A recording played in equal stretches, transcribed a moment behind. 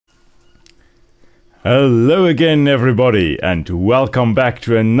Hello again everybody, and welcome back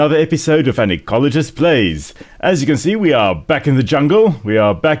to another episode of An Ecologist Plays. As you can see, we are back in the jungle, we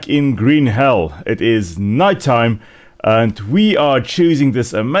are back in green hell. It is nighttime and we are choosing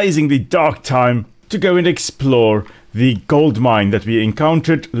this amazingly dark time to go and explore the gold mine that we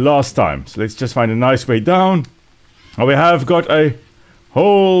encountered last time. So let's just find a nice way down. We have got a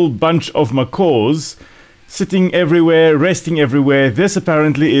whole bunch of macaws sitting everywhere, resting everywhere. This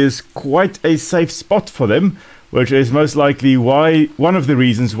apparently is quite a safe spot for them, which is most likely one of the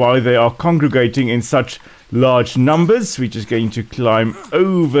reasons why they are congregating in such large numbers. We're just going to climb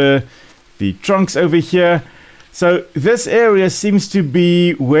over the trunks over here. So this area seems to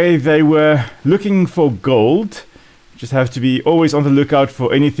be where they were looking for gold. Just have to be always on the lookout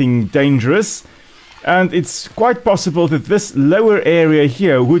for anything dangerous. And it's quite possible that this lower area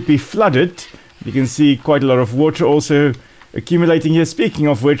here would be flooded. You can see quite a lot of water also accumulating here. Speaking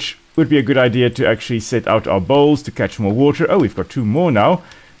of which, would be a good idea to actually set out our bowls to catch more water. Oh, we've got 2 more now.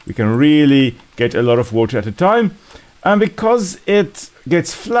 We can really get a lot of water at a time. And because it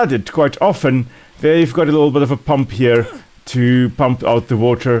gets flooded quite often, they've got a little bit of a pump here to pump out the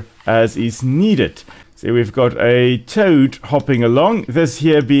water as is needed. So we've got a toad hopping along. This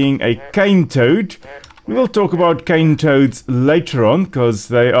here being a cane toad. We will talk about cane toads later on because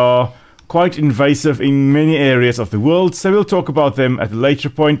they are quite invasive in many areas of the world, so we'll talk about them at a later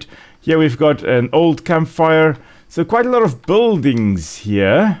point. Here we've got an old campfire, so quite a lot of buildings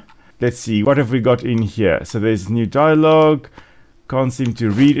here. Let's see, what have we got in here? So there's new dialogue. Can't seem to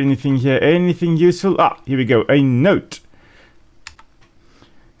read anything here. Anything useful? Ah, here we go, a note.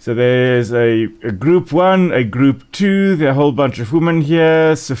 So there's a group 1, a group 2, there are a whole bunch of women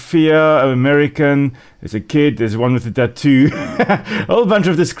here. Sophia, American, there's a kid, there's one with a tattoo. A whole bunch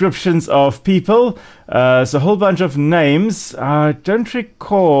of descriptions of people. So a whole bunch of names. I don't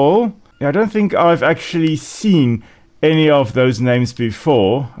recall. I don't think I've actually seen any of those names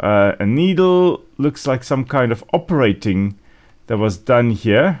before. A needle looks like some kind of operating that was done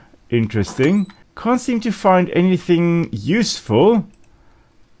here. Interesting. Can't seem to find anything useful.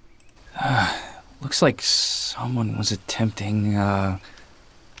 Looks like someone was attempting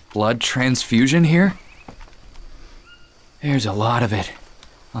blood transfusion here. There's a lot of it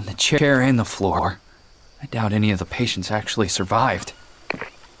on the chair and the floor. I doubt any of the patients actually survived.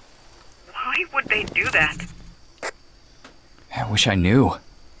 Why would they do that? I wish I knew.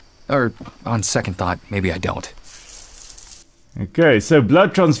 Or, on second thought, maybe I don't. Okay, so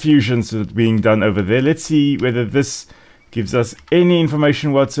blood transfusions are being done over there. Let's see whether this gives us any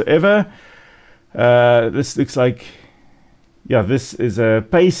information whatsoever. This looks like, yeah, this is a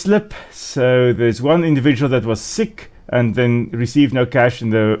pay slip. So there's one individual that was sick and then received no cash in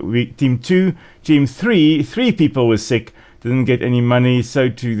the team 2. Team 3, 3 people were sick, didn't get any money. So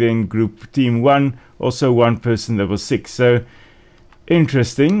to then group team 1, also 1 person that was sick. So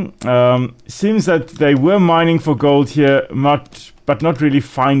interesting. Seems that they were mining for gold here, but not really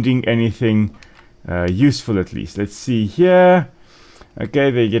finding anything useful, at least. Let's see here.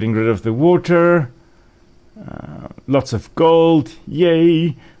 Okay, they're getting rid of the water. Lots of gold.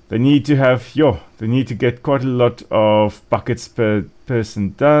 Yay! They need to have, they need to get quite a lot of buckets per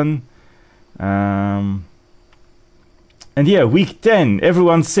person done. And yeah, week 10.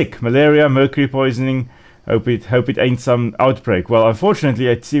 Everyone's sick. Malaria, mercury poisoning. Hope it ain't some outbreak. Well, unfortunately,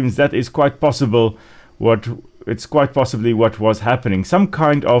 it seems that is quite possible. It's quite possibly what was happening, some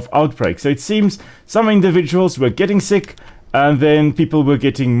kind of outbreak. So it seems some individuals were getting sick, and then people were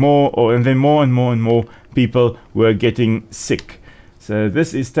getting more, and then more and more and more people were getting sick. So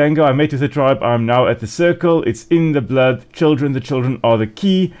this is Tango. I made with the tribe. I'm now at the circle. It's in the blood. Children. The children are the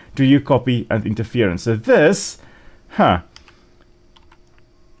key. Do you copy? And interference. So this, So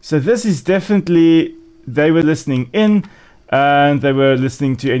this is definitely, they were listening in. And they were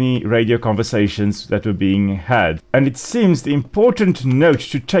listening to any radio conversations that were being had. And it seems the important note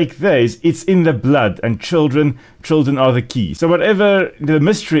to take there is it's in the blood, and children are the key. So whatever the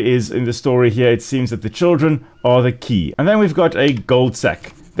mystery is in the story here, it seems that the children are the key. And then we've got a gold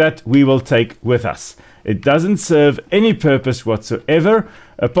sack that we will take with us. It doesn't serve any purpose whatsoever,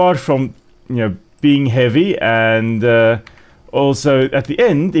 apart from, being heavy and also, at the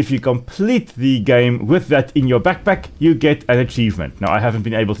end, if you complete the game with that in your backpack, you get an achievement. Now, I haven't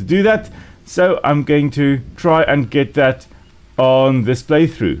been able to do that, so I'm going to try and get that on this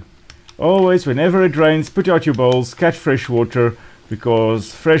playthrough. Always, whenever it rains, put out your bowls, catch fresh water,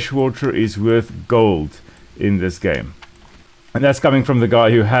 because fresh water is worth gold in this game. And that's coming from the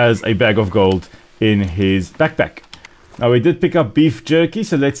guy who has a bag of gold in his backpack. Now, we did pick up beef jerky,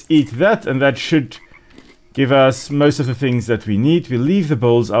 so let's eat that, and that should give us most of the things that we need. We'll leave the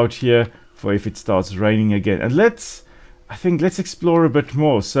bowls out here for if it starts raining again. And let's explore a bit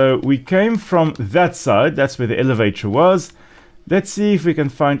more. So we came from that side, that's where the elevator was. Let's see if we can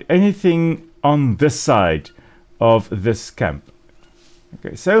find anything on this side of this camp.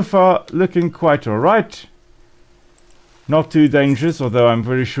 Okay, so far looking quite alright. Not too dangerous, although I'm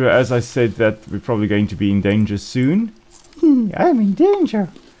very sure, as I said, that we're probably going to be in danger soon. I'm in danger.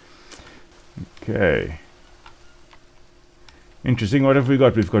 Okay. Interesting, what have we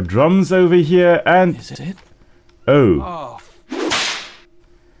got? We've got drums over here and... Is it? Oh.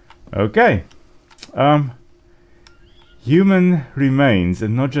 Okay. Human remains,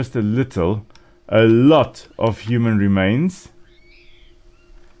 and not just a little, a lot of human remains.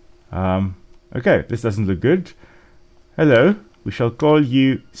 Okay, this doesn't look good. Hello, we shall call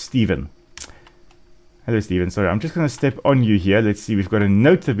you Stephen. Hello, Stephen. Sorry, I'm just going to step on you here. Let's see, we've got a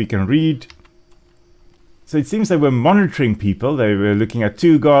note that we can read. So it seems they were monitoring people. They were looking at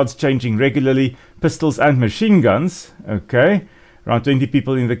 2 guards changing regularly, pistols and machine guns. Okay, around 20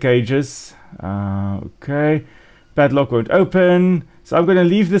 people in the cages. Okay, padlock won't open. So I'm going to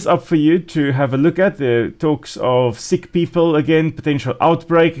leave this up for you to have a look at. The talks of sick people again, potential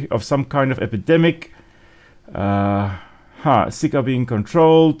outbreak of some kind of epidemic. Sick are being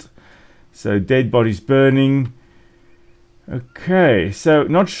controlled. So dead bodies burning. Okay, so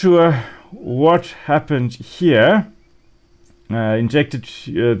not sure what happened here. Injected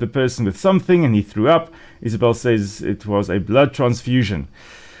the person with something and he threw up. Isabel says it was a blood transfusion.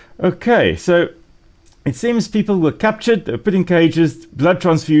 Okay, so it seems people were captured, they were put in cages, blood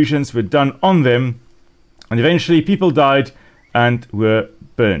transfusions were done on them, and eventually people died and were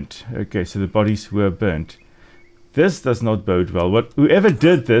burnt. Okay, so the bodies were burnt. This does not bode well. Whoever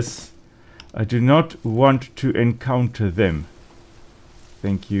did this, I do not want to encounter them.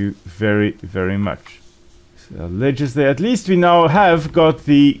 Thank you very, very much. So ledges there. At least we now have got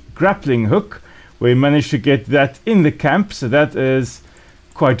the grappling hook. We managed to get that in the camp, so that is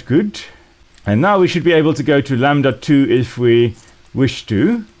quite good. And now we should be able to go to Lambda 2 if we wish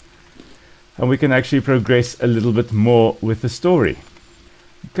to. And we can actually progress a little bit more with the story.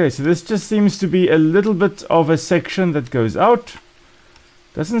 Okay, so this just seems to be a little bit of a section that goes out.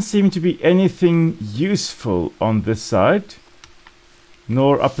 Doesn't seem to be anything useful on this side.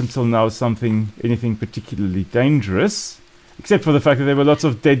 Nor up until now anything particularly dangerous. Except for the fact that there were lots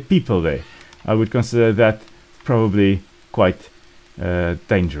of dead people there. I would consider that probably quite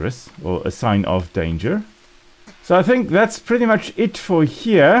dangerous, or a sign of danger. So I think that's pretty much it for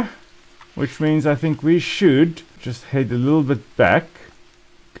here, which means I think we should just head a little bit back.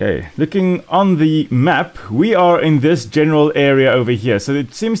 Okay, looking on the map, we are in this general area over here. So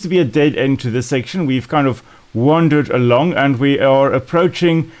it seems to be a dead end to this section. We've kind of wandered along and we are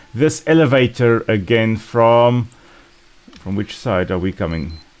approaching this elevator again from which side are we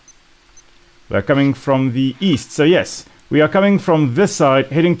coming? We're coming from the east. So yes, we are coming from this side,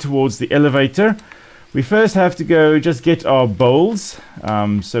 heading towards the elevator. We first have to go just get our bowls,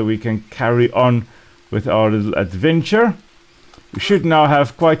 so we can carry on with our little adventure. We should now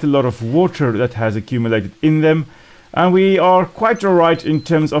have quite a lot of water that has accumulated in them. And we are quite alright in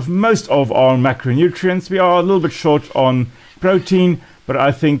terms of most of our macronutrients. We are a little bit short on protein, but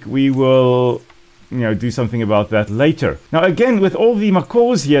I think we will, do something about that later. Now again, with all the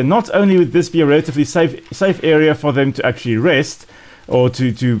macaws here, not only would this be a relatively safe area for them to actually rest or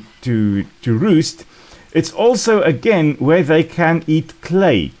to roost, it's also again where they can eat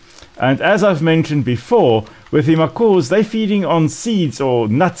clay. And as I've mentioned before, with the macaws, they're feeding on seeds or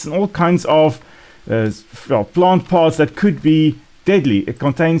nuts and all kinds of plant parts that could be deadly. It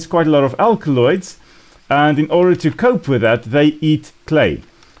contains quite a lot of alkaloids, and in order to cope with that, they eat clay.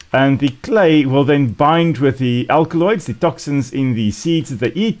 And the clay will then bind with the alkaloids, the toxins in the seeds that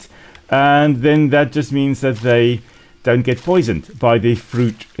they eat, and then that just means that they don't get poisoned by the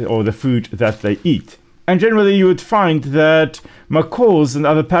fruit or the food that they eat. And generally you would find that macaws and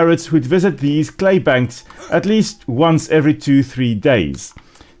other parrots would visit these clay banks at least once every 2-3 days.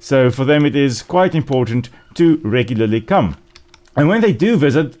 So for them it is quite important to regularly come. And when they do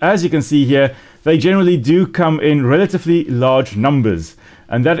visit, as you can see here, they generally do come in relatively large numbers.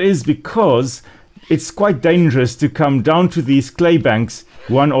 And that is because it's quite dangerous to come down to these clay banks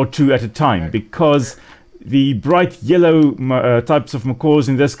 1 or 2 at a time, because the bright yellow types of macaws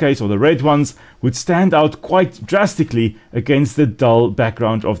in this case, or the red ones, would stand out quite drastically against the dull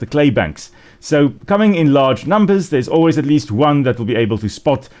background of the clay banks. So coming in large numbers, there's always at least one that will be able to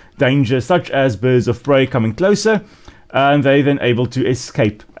spot danger, such as birds of prey coming closer, and they're then able to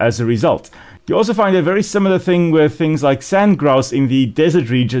escape as a result. You also find a very similar thing with things like sandgrouse in the desert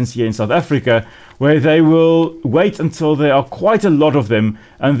regions here in South Africa, where they will wait until there are quite a lot of them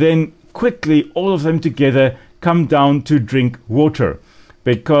and then quickly all of them together come down to drink water.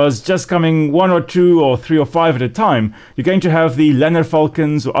 Because just coming 1 or 2 or 3 or 5 at a time, you're going to have the lanner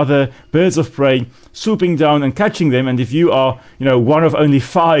falcons or other birds of prey swooping down and catching them. And if you are, one of only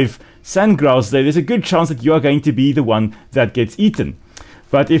 5 sandgrouse there's a good chance that you are going to be the one that gets eaten.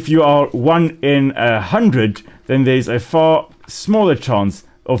 But if you are 1 in 100, then there's a far smaller chance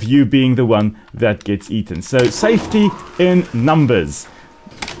of you being the one that gets eaten. So safety in numbers.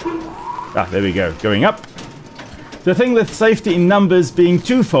 There we go, going up. The thing with safety in numbers being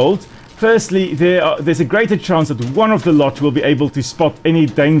twofold, firstly, there's a greater chance that one of the lot will be able to spot any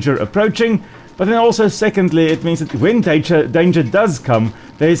danger approaching, but then also secondly, it means that when danger does come,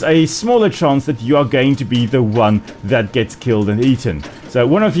 there's a smaller chance that you are going to be the one that gets killed and eaten. So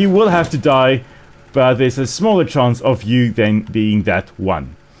one of you will have to die, but there's a smaller chance of you then being that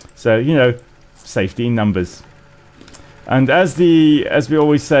one. So, safety in numbers. And as we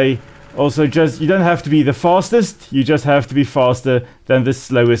always say, also, you don't have to be the fastest, you just have to be faster than the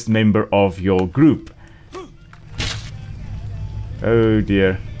slowest member of your group. Oh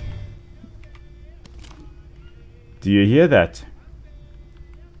dear. Do you hear that?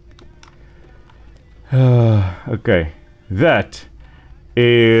 Okay. That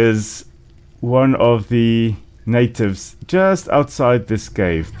is one of the natives just outside this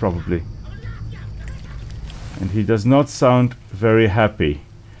cave, probably. And he does not sound very happy.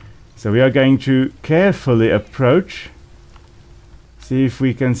 So we are going to carefully approach, see if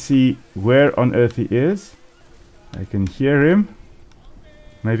we can see where on earth he is. I can hear him,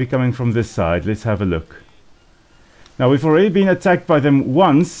 maybe coming from this side. Let's have a look. Now we've already been attacked by them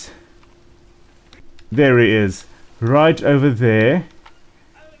once. There he is, right over there,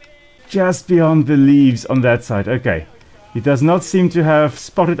 just beyond the leaves on that side. Okay, he does not seem to have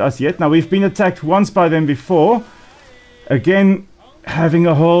spotted us yet. Now we've been attacked once by them before, again having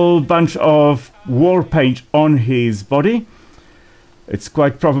a whole bunch of war paint on his body. It's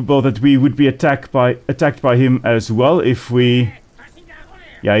quite probable that we would be attacked by him as well if we...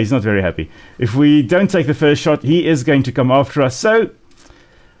 Yeah, he's not very happy. If we don't take the first shot, he is going to come after us. So,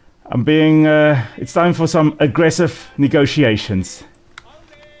 it's time for some aggressive negotiations.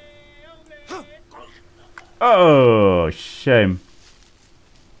 Oh, shame.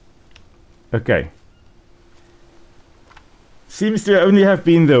 Okay. Seems to only have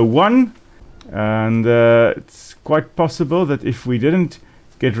been the one, and it's quite possible that if we didn't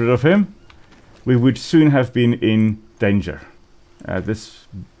get rid of him, we would soon have been in danger. This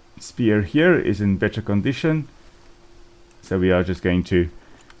spear here is in better condition, so we are just going to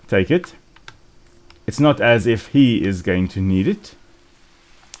take it. It's not as if he is going to need it.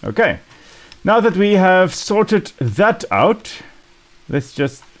 Okay, now that we have sorted that out, let's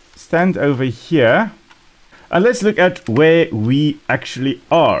just stand over here. And let's look at where we actually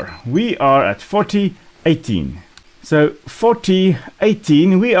are. We are at 4018. So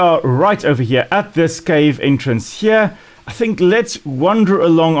 4018, we are right over here at this cave entrance here. I think let's wander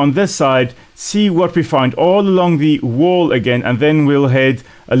along on this side, see what we find all along the wall again, and then we'll head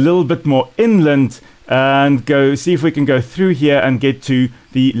a little bit more inland and go see if we can go through here and get to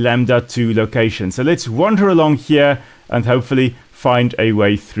the Lambda 2 location. So let's wander along here and hopefully find a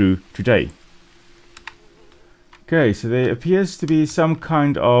way through today. Okay, so there appears to be some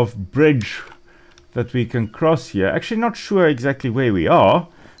kind of bridge that we can cross here. Actually not sure exactly where we are.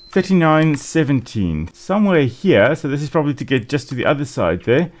 3917. Somewhere here, so this is probably to get just to the other side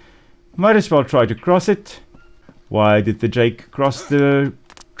there. Might as well try to cross it. Why did the Jake cross the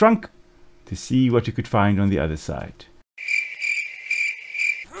trunk? To see what you could find on the other side.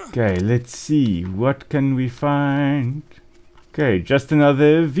 Okay, let's see. What can we find? Okay, just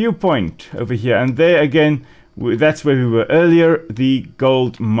another viewpoint over here. And there again, that's where we were earlier, the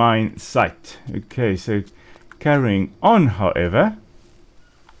gold mine site. Okay, so carrying on, however.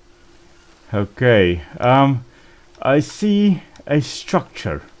 Okay, I see a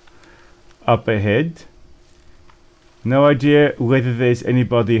structure up ahead. No idea whether there's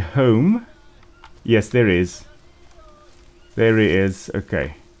anybody home. Yes, there is. There he is.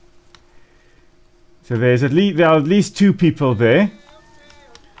 Okay. So there are at least 2 people there.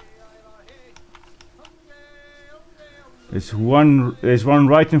 There's one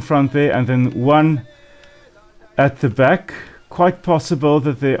right in front there, and then one at the back. Quite possible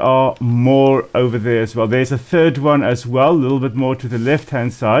that there are more over there as well. There's a third one as well, a little bit more to the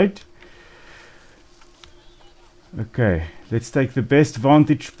left-hand side. Okay, let's take the best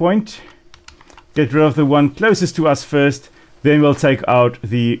vantage point. Get rid of the one closest to us first, then we'll take out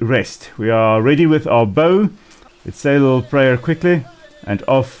the rest. We are ready with our bow. Let's say a little prayer quickly, and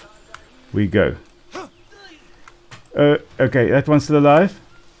off we go. Okay, that one's still alive.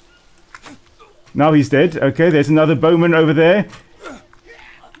 Now he's dead. Okay, there's another bowman over there.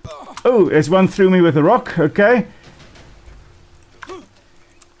 Oh, there's one threw me with a rock. Okay.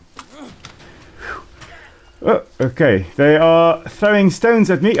 Oh, okay. They are throwing stones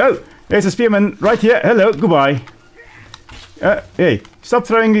at me. Oh, there's a spearman right here. Hello, goodbye. Hey, stop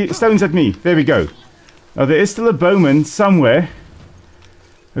throwing the stones at me. There we go. Now, there is still a bowman somewhere.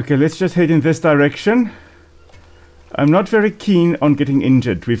 Okay, let's just head in this direction. I'm not very keen on getting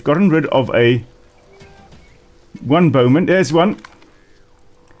injured. We've gotten rid of one bowman. There's one.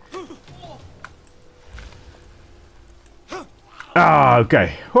 Ah,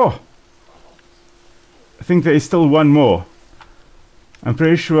 okay. Oh. I think there is still one more. I'm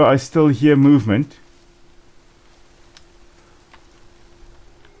pretty sure I still hear movement.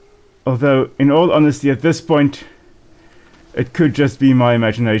 Although, in all honesty, at this point, it could just be my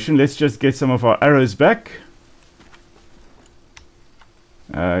imagination. Let's just get some of our arrows back.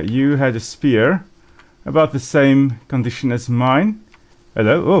 You had a spear. About the same condition as mine.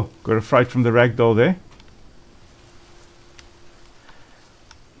 Hello. Oh, got a fright from the ragdoll there.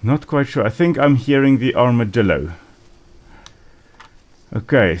 Not quite sure. I think I'm hearing the armadillo.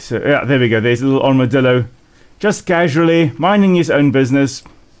 Okay, so yeah, there we go. There's a little armadillo. Just casually minding his own business.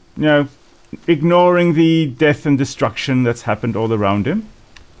 You know, ignoring the death and destruction that's happened all around him.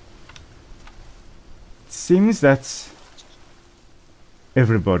 It seems that's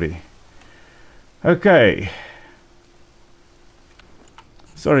everybody. Okay.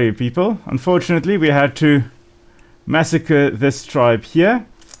 Sorry, people. Unfortunately, we had to massacre this tribe here.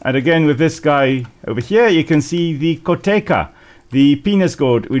 And again, with this guy over here, you can see the koteka, the penis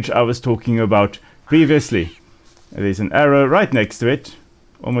gourd, which I was talking about previously. There's an arrow right next to it.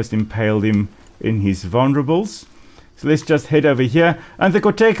 Almost impaled him in his vulnerables. So let's just head over here. And the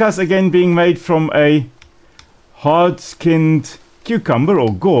kotekas, again, being made from a hard-skinned cucumber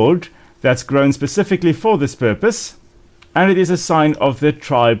or gourd that's grown specifically for this purpose. And it is a sign of the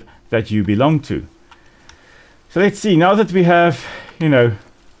tribe that you belong to. So let's see, now that we have, you know,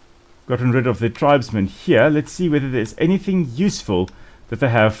 gotten rid of the tribesmen here, let's see whether there's anything useful that they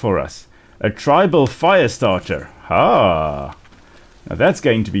have for us. A tribal fire starter. Ah, now that's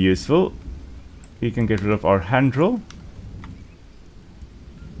going to be useful. We can get rid of our handroll.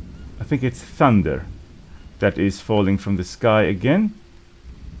 I think it's thunder that is falling from the sky again.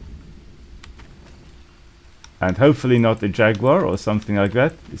 And hopefully not a jaguar or something like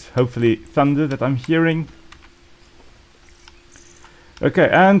that. It's hopefully thunder that I'm hearing. Okay,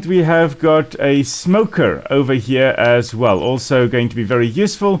 and we have got a smoker over here as well. Also going to be very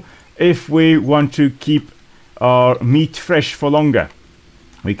useful if we want to keep our meat fresh for longer.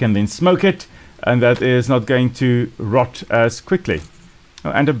 We can then smoke it, and that is not going to rot as quickly. Oh,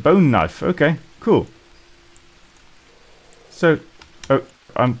 and a bone knife. Okay, cool. So, oh,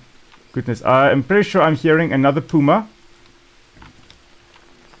 goodness, I'm pretty sure I'm hearing another puma.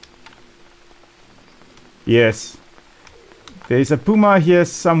 Yes. There's a puma here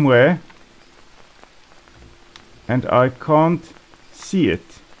somewhere. And I can't see it.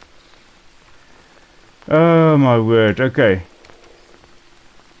 Oh my word, okay.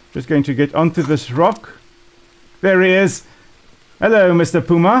 Just going to get onto this rock. There he is. Hello, Mr.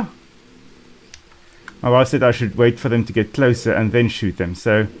 Puma. My wife said I should wait for them to get closer and then shoot them,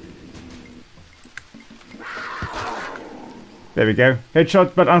 so... There we go.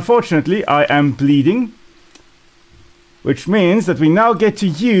 Headshot, but unfortunately I am bleeding. Which means that we now get to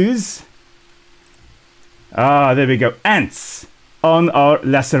use... Ah, there we go. Ants on our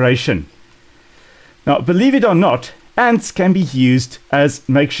laceration. Now, believe it or not, ants can be used as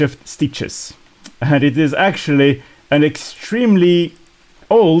makeshift stitches. And it is actually an extremely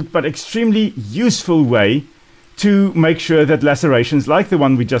old but extremely useful way to make sure that lacerations like the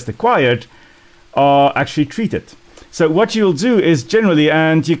one we just acquired are actually treated. So what you'll do is generally,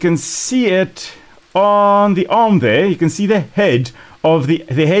 and you can see it on the arm there, you can see the head of the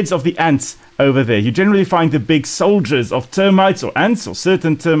heads of the ants over there. You generally find the big soldiers of termites or ants, or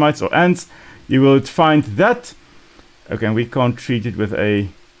certain termites or ants. You will find that. Okay, we can't treat it with a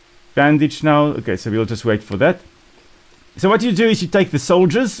bandage now. Okay, so we'll just wait for that. So what you do is you take the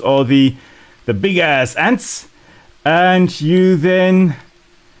soldiers or the big ass ants, and you then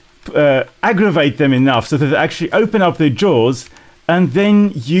aggravate them enough so that they actually open up their jaws, and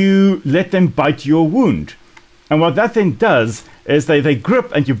then you let them bite your wound. And what that then does is they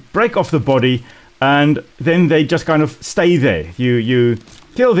grip and you break off the body, and then they just kind of stay there. You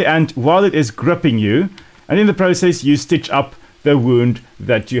kill the ant while it is gripping you, and in the process you stitch up the wound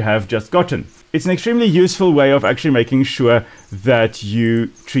that you have just gotten. It's an extremely useful way of actually making sure that you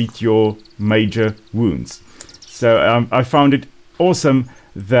treat your major wounds. So I found it awesome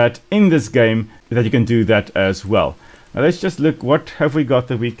that in this game that you can do that as well. Now let's just look, what have we got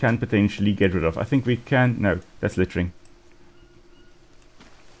that we can potentially get rid of? I think we can, no, that's littering.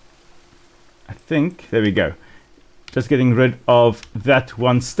 I think, there we go. Just getting rid of that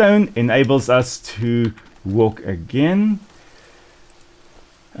one stone enables us to walk again.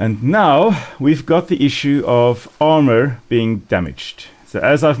 And now we've got the issue of armor being damaged. So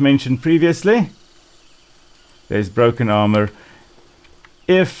as I've mentioned previously, there's broken armor.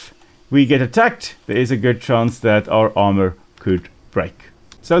 If we get attacked, there is a good chance that our armor could break.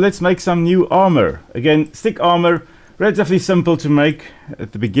 So let's make some new armor. Again, stick armor, relatively simple to make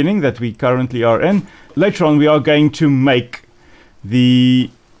at the beginning that we currently are in. Later on we are going to make the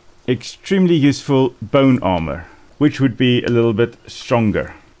extremely useful bone armor, which would be a little bit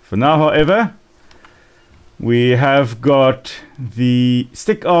stronger. For now, however, we have got the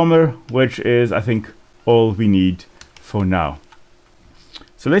stick armor, which is, I think, all we need for now.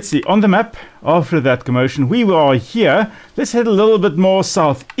 So let's see, on the map, after that commotion, we are here. Let's head a little bit more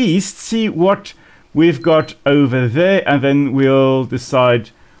southeast, see what we've got over there, and then we'll decide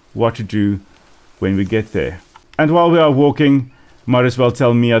what to do when we get there. And while we are walking, might as well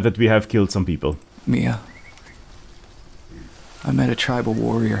tell Mia that we have killed some people. Mia, I met a tribal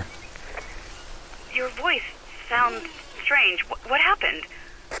warrior. Your voice sounds strange. What happened?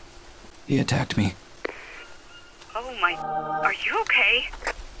 He attacked me. Oh my... Are you okay?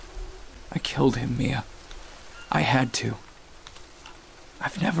 I killed him, Mia. I had to.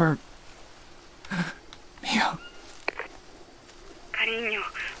 I've never... Mia. Cariño,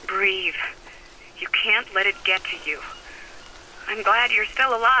 breathe. You can't let it get to you. I'm glad you're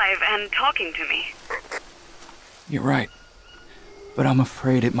still alive and talking to me. You're right. But I'm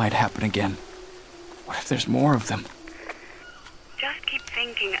afraid it might happen again. What if there's more of them? Just keep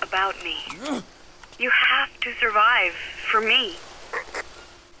thinking about me. You have to survive for me.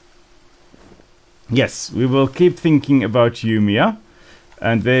 Yes, we will keep thinking about you, Mia.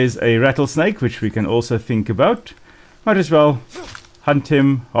 And there's a rattlesnake, which we can also think about. Might as well hunt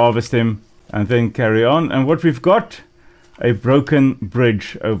him, harvest him, and then carry on. And what we've got, a broken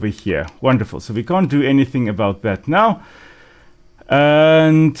bridge over here. Wonderful. So we can't do anything about that now.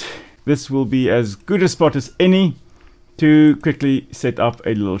 And this will be as good a spot as any to quickly set up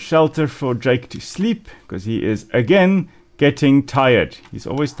a little shelter for Jake to sleep, because he is again getting tired. He's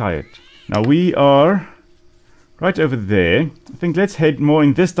always tired. Now we are right over there. I think let's head more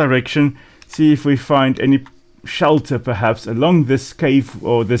in this direction, see if we find any shelter perhaps along this cave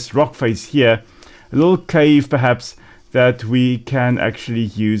or this rock face here. A little cave perhaps that we can actually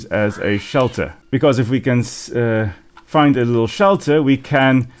use as a shelter. Because if we can find a little shelter, we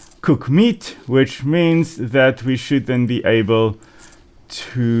can cook meat, which means that we should then be able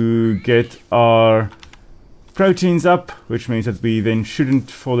to get our proteins up, which means that we then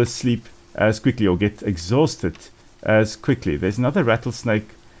shouldn't fall asleep as quickly or get exhausted as quickly. There's another rattlesnake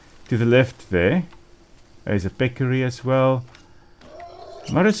to the left there. There's a peccary as well.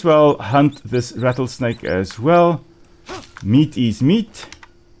 Might as well hunt this rattlesnake as well. Meat is meat.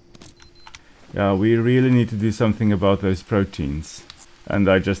 Yeah, we really need to do something about those proteins. And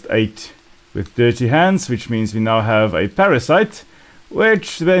I just ate with dirty hands, which means we now have a parasite,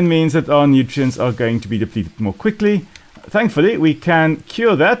 which then means that our nutrients are going to be depleted more quickly. Thankfully, we can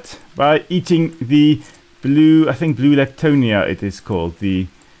cure that by eating the blue, I think blue leptonia it is called, the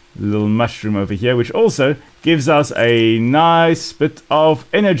little mushroom over here, which also gives us a nice bit of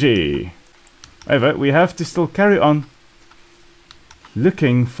energy. However, we have to still carry on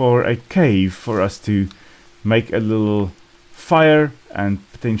looking for a cave for us to make a little fire and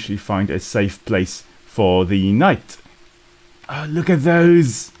potentially find a safe place for the night. Oh, look at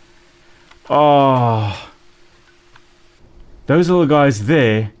those! Oh, those little guys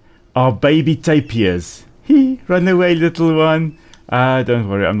there are baby tapirs. Hee, run away, little one. Don't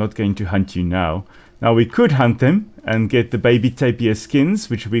worry, I'm not going to hunt you now. Now we could hunt them and get the baby tapir skins,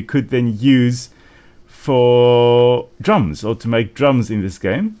 which we could then use for drums, or to make drums in this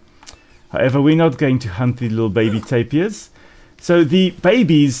game. However, we're not going to hunt the little baby tapirs. So the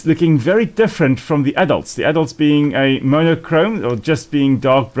babies looking very different from the adults. The adults being a monochrome, or just being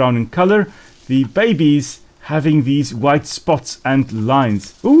dark brown in color. The babies having these white spots and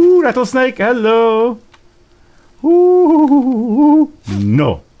lines. Ooh, rattlesnake, hello! Ooh,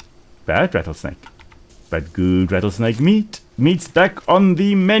 no. Bad rattlesnake. But good rattlesnake meat. Meat's back on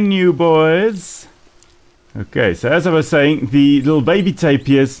the menu, boys. Okay, so as I was saying, the little baby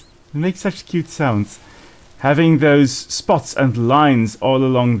tapirs make such cute sounds. Having those spots and lines all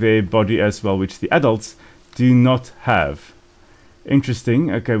along their body as well, which the adults do not have.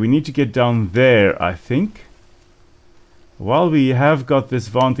 Interesting. Okay, we need to get down there, I think. while we have got this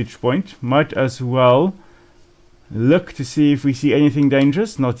vantage point, might as well look to see if we see anything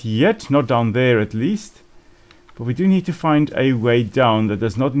dangerous. Not yet, not down there at least. But we do need to find a way down that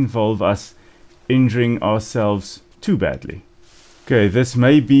does not involve us injuring ourselves too badly. Okay, this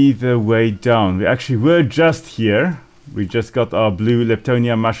may be the way down. We actually were just here. We just got our blue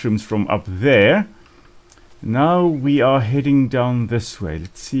Leptonia mushrooms from up there. Now we are heading down this way.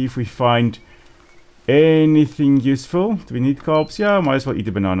 Let's see if we find anything useful. Do we need carbs? Yeah, might as well eat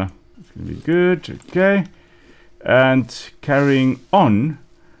a banana. It's going to be good. Okay. And carrying on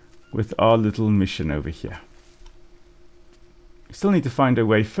with our little mission over here. We still need to find a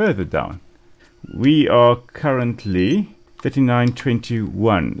way further down. We are currently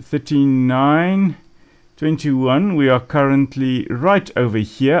 39.21. 39.21. We are currently right over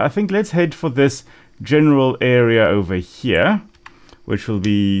here. I think let's head for this general area over here, which will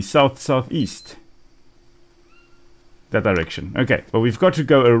be south-southeast. That direction. Okay, well, we've got to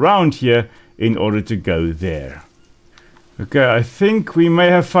go around here in order to go there. Okay, I think we may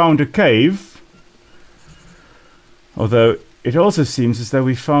have found a cave. Although it also seems as though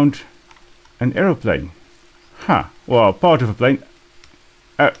we found an aeroplane. Huh. Well, part of a plane.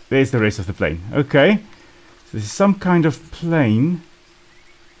 Oh, there's the rest of the plane. Okay. So this is some kind of plane.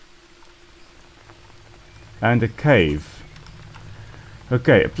 And a cave.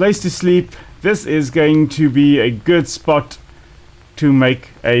 Okay, a place to sleep. This is going to be a good spot to make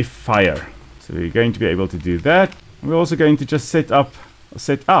a fire. So we're going to be able to do that. We're also going to just set out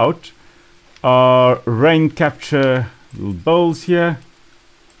our rain capture little bowls here.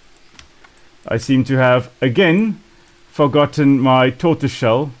 I seem to have again forgotten my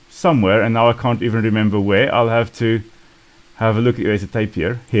tortoiseshell somewhere, and now I can't even remember where. I'll have to have a look. There's a tape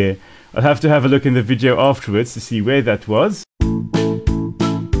here. I'll have to have a look in the video afterwards to see where that was.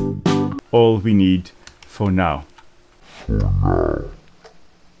 All we need for now. In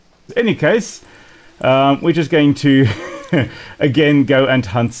any case, we're just going to again go and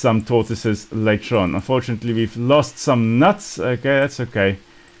hunt some tortoises later on. Unfortunately, we've lost some nuts. Okay, that's okay.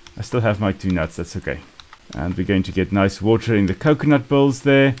 I still have my 2 nuts, that's okay. And we're going to get nice water in the coconut bowls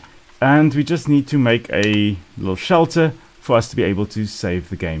there. And we just need to make a little shelter for us to be able to save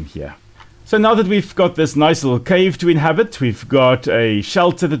the game here. So now that we've got this nice little cave to inhabit, we've got a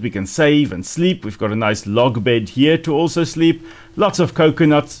shelter that we can save and sleep. We've got a nice log bed here to also sleep. Lots of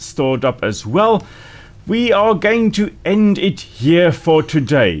coconuts stored up as well. We are going to end it here for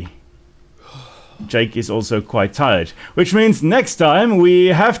today. Jake is also quite tired, which means next time we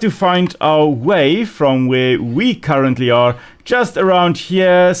have to find our way from where we currently are, just around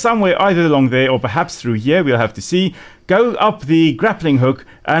here, somewhere either along there or perhaps through here, we'll have to see. Go up the grappling hook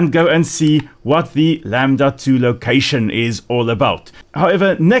and go and see what the Lambda 2 location is all about.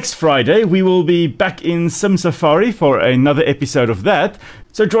 However, next Friday we will be back in Sim Safari for another episode of that.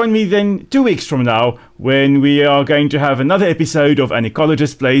 So join me then 2 weeks from now when we are going to have another episode of An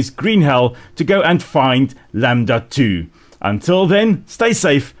Ecologist Plays Green Hell to go and find Lambda 2. Until then, stay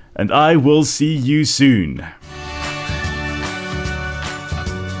safe and I will see you soon.